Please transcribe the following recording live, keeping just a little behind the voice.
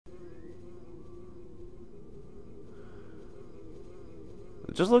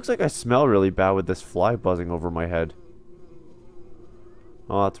It just looks like I smell really bad with this fly buzzing over my head.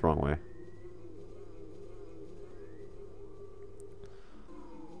 Oh, that's the wrong way.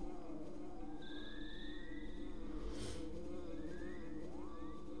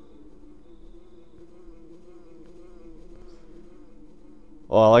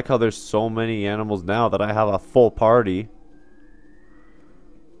 Oh, I like how there's so many animals now that I have a full party.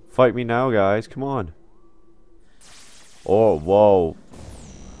 Fight me now, guys. Come on. Oh, whoa.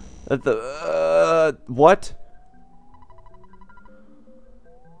 What?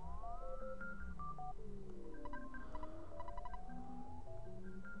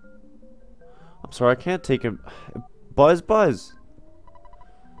 I'm sorry, I can't take him. Buzz, Buzz.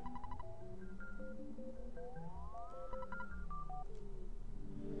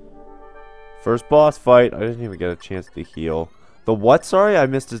 First boss fight. I didn't even get a chance to heal. The what? Sorry, I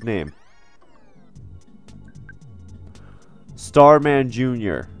missed his name. Starman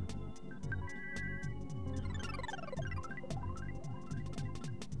Jr.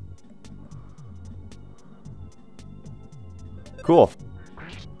 Cool.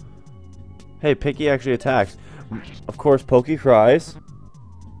 Hey, Picky actually attacks. Of course, Pokey cries.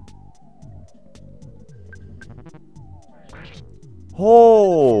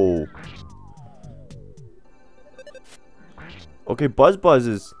 Oh! Okay, Buzz Buzz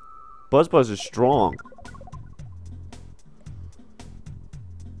is strong.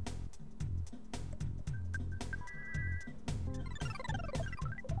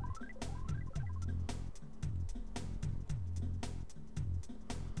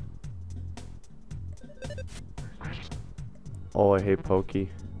 Oh, I hate Pokey.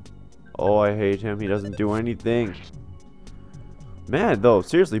 Oh, I hate him. He doesn't do anything. Man, though,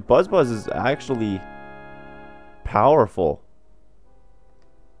 seriously, Buzz Buzz is actually powerful.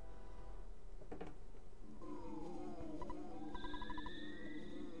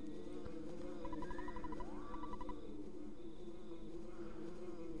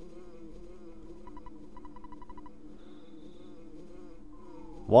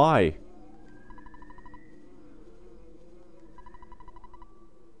 Why?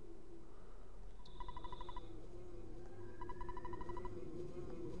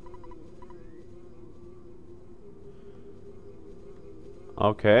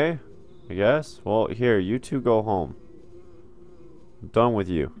 Okay, I guess. Well, here, you two go home. I'm done with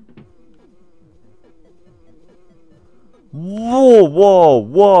you. Whoa, whoa,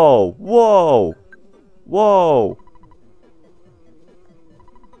 whoa, whoa, whoa.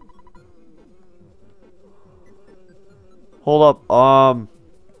 Hold up,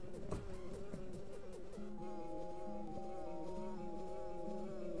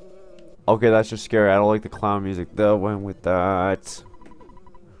 okay, that's just scary. I don't like the clown music. That went with that.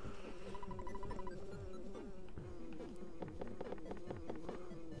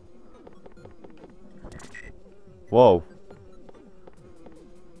 Whoa.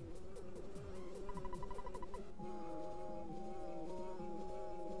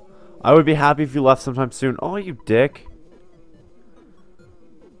 I would be happy if you left sometime soon. Oh, you dick.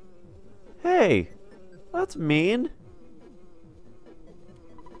 Hey, that's mean.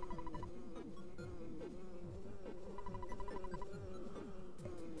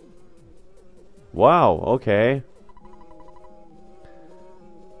 Wow, okay.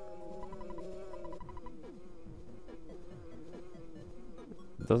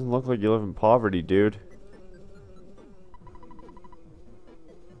 It doesn't look like you live in poverty, dude.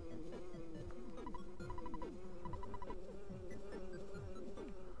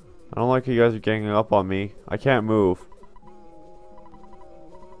 I don't like you guys are ganging up on me. I can't move.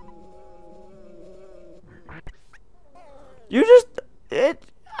 You just it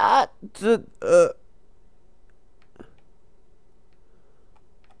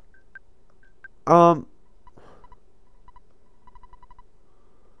um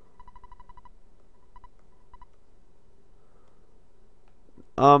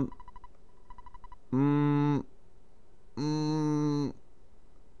um mm, mm,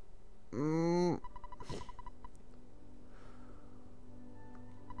 mm.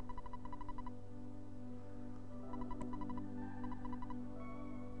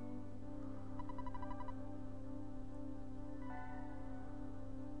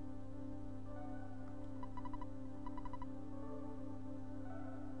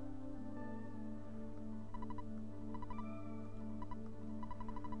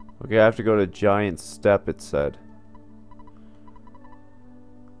 Okay, I have to go to Giant Step, it said.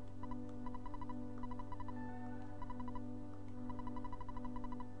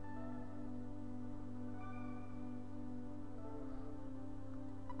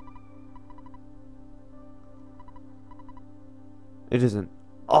 It isn't.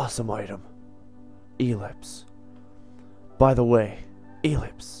 Awesome item. Ellipse. By the way,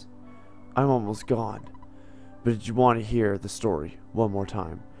 Ellipse, I'm almost gone. But did you want to hear the story one more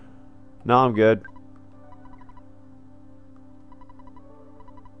time? No, I'm good.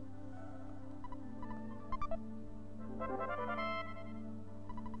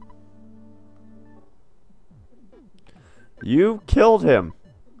 You killed him.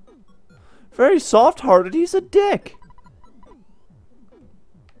 Very soft-hearted. He's a dick.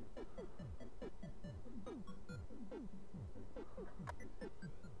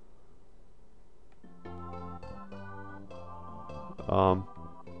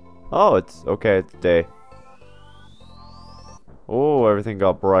 Oh, it's okay. It's day. Oh, everything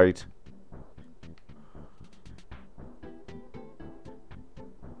got bright.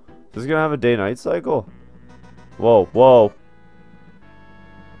 Is this gonna have a day-night cycle? Whoa, whoa.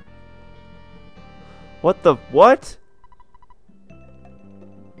 What the, what?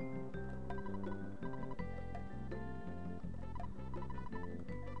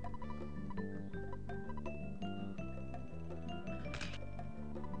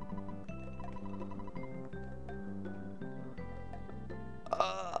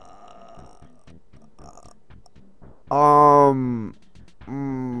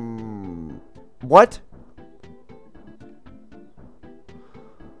 What?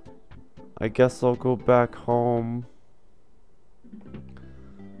 I guess I'll go back home.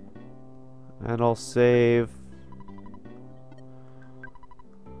 And I'll save.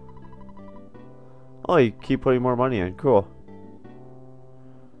 Oh, you keep putting more money in. Cool.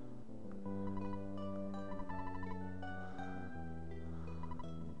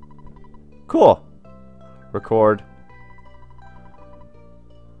 Cool. Record.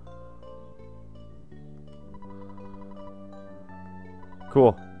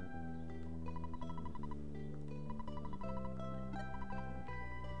 Cool.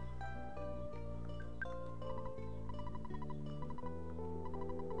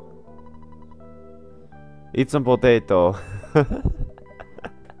 Eat some potato.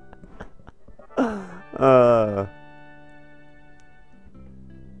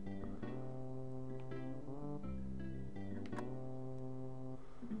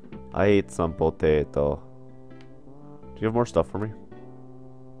 I ate some potato. Do you have more stuff for me?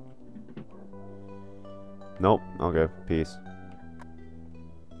 Nope. Okay. Peace.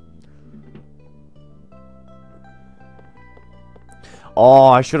 Oh,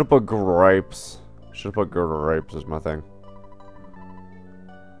 I should have put grapes. Should have put grapes as my thing.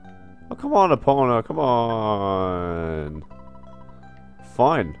 Oh, come on, Epona. Come on.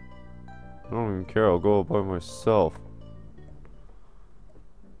 Fine. I don't even care. I'll go by myself.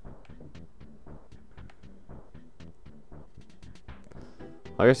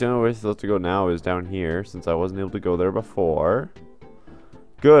 I guess the only way to go now is down here, since I wasn't able to go there before.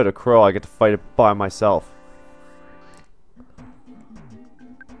 Good, a crow. I get to fight it by myself.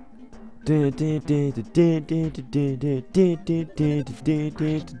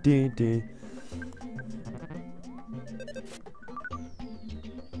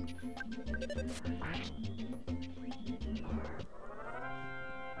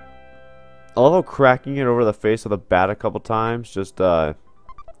 Although cracking it over the face with a bat a couple times just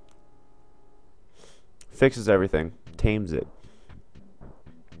fixes everything, tames it.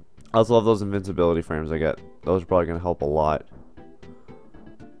 I also love those invincibility frames I get. Those are probably going to help a lot.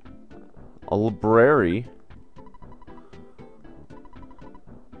 A library.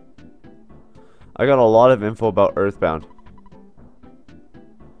 I got a lot of info about EarthBound.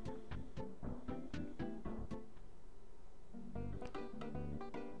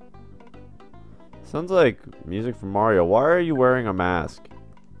 Sounds like music from Mario. Why are you wearing a mask?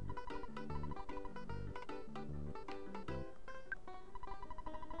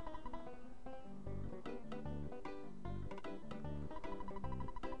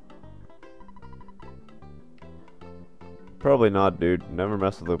 Probably not, dude. Never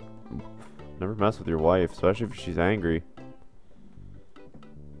mess with your wife, especially if she's angry.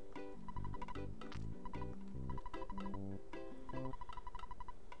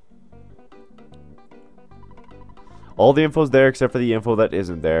 All the info's there except for the info that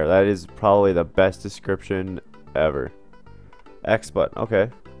isn't there. That is probably the best description ever. X button. Okay.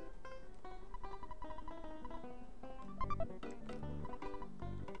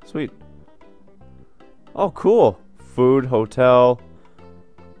 Sweet. Oh, cool. Food, hotel.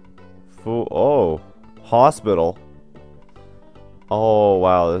 Food. Oh, hospital. Oh,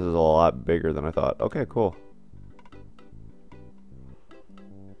 wow. This is a lot bigger than I thought. Okay, cool.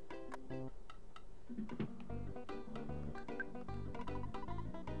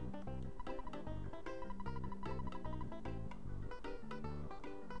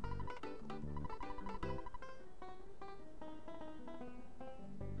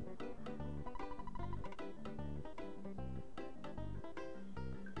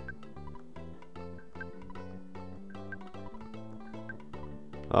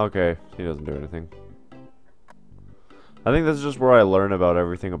 Okay, he doesn't do anything. I think this is just where I learn about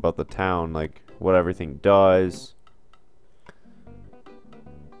everything about the town, like what everything does.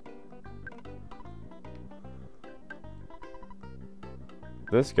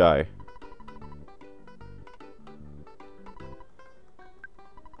 This guy.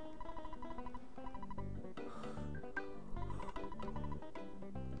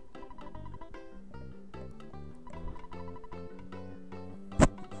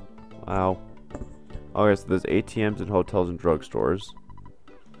 Wow. Okay, so there's ATMs in hotels and drugstores.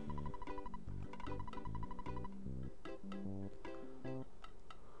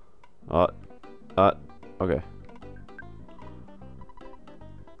 Okay.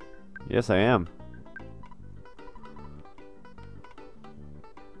 Yes, I am.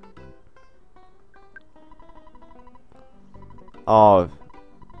 Oh.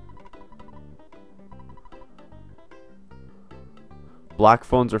 Black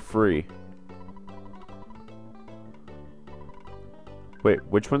phones are free. Wait,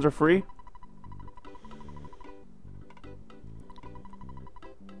 which ones are free?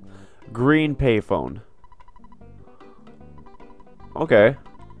 Green payphone. Okay.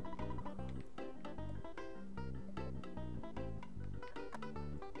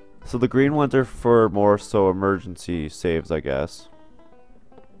 So the green ones are for more so emergency saves, I guess.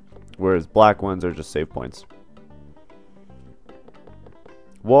 Whereas black ones are just save points.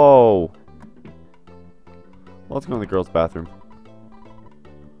 Whoa. Let's go in the girls' bathroom.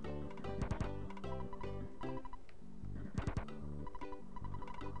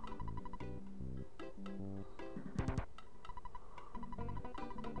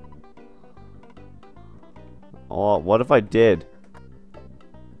 Oh, what if I did?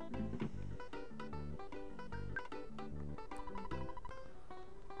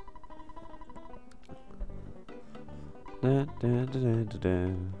 Da, da, da, da, da,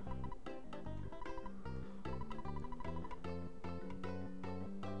 da.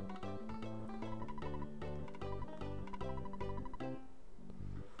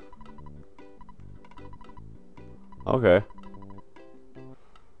 Okay.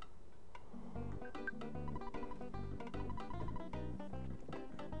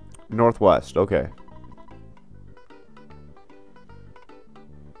 Northwest, okay.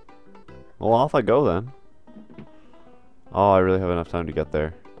 Well, off I go then. Oh, I really have enough time to get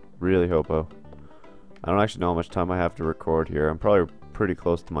there. Really hope so. I don't actually know how much time I have to record here. I'm probably pretty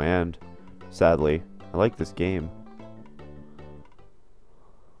close to my end, sadly. I like this game.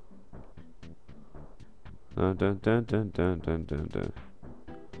 Dun, dun, dun, dun, dun, dun, dun, dun.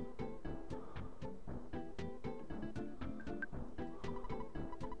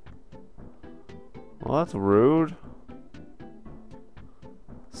 Well, that's rude.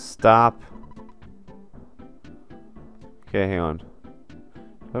 Stop. Okay, hang on. Do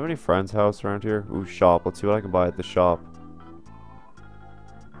I have any friend's house around here? Ooh, shop. Let's see what I can buy at the shop.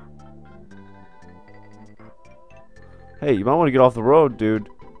 Hey, you might want to get off the road, dude.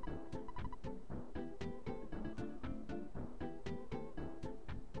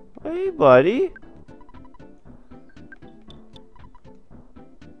 Hey, buddy.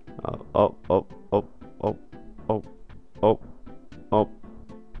 Oh, oh, oh, oh, oh, oh, oh, oh,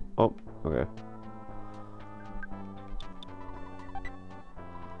 oh, okay.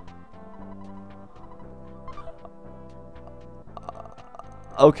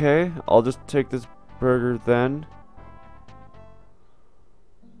 Okay, I'll just take this burger then.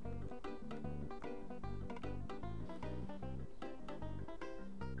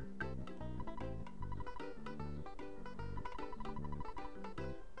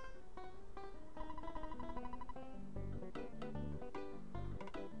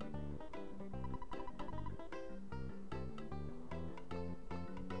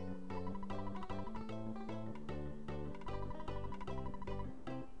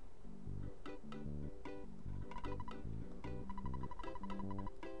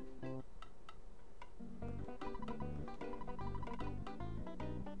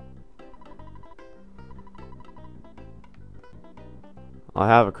 I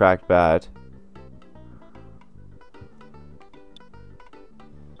have a cracked bat.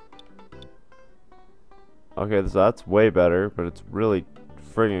 Okay, so that's way better, but it's really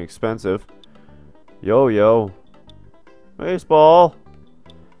friggin' expensive. Yo, yo. Baseball.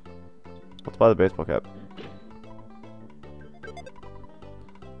 Let's buy the baseball cap.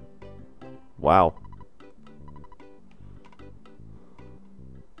 Wow.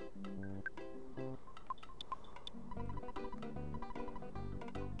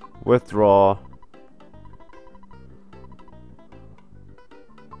 Withdraw.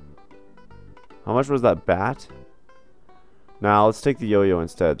 How much was that bat? Now let's take the yo-yo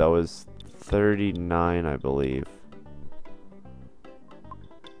instead. That was 39, I believe.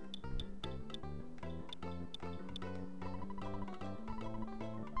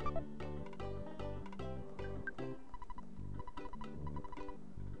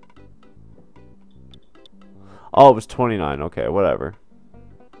 Oh, it was 29. Okay, whatever.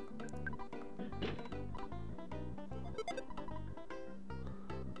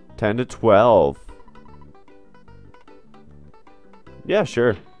 $10 to $12. Yeah,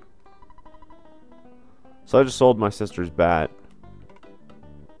 sure. So I just sold my sister's bat.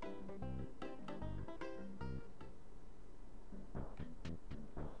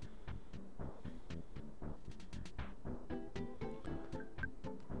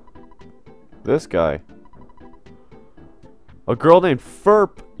 This guy. A girl named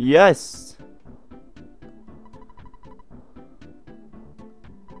Ferp. Yes.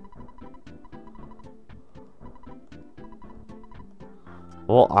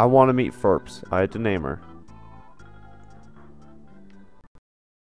 Well, I want to meet Ferps. I had to name her.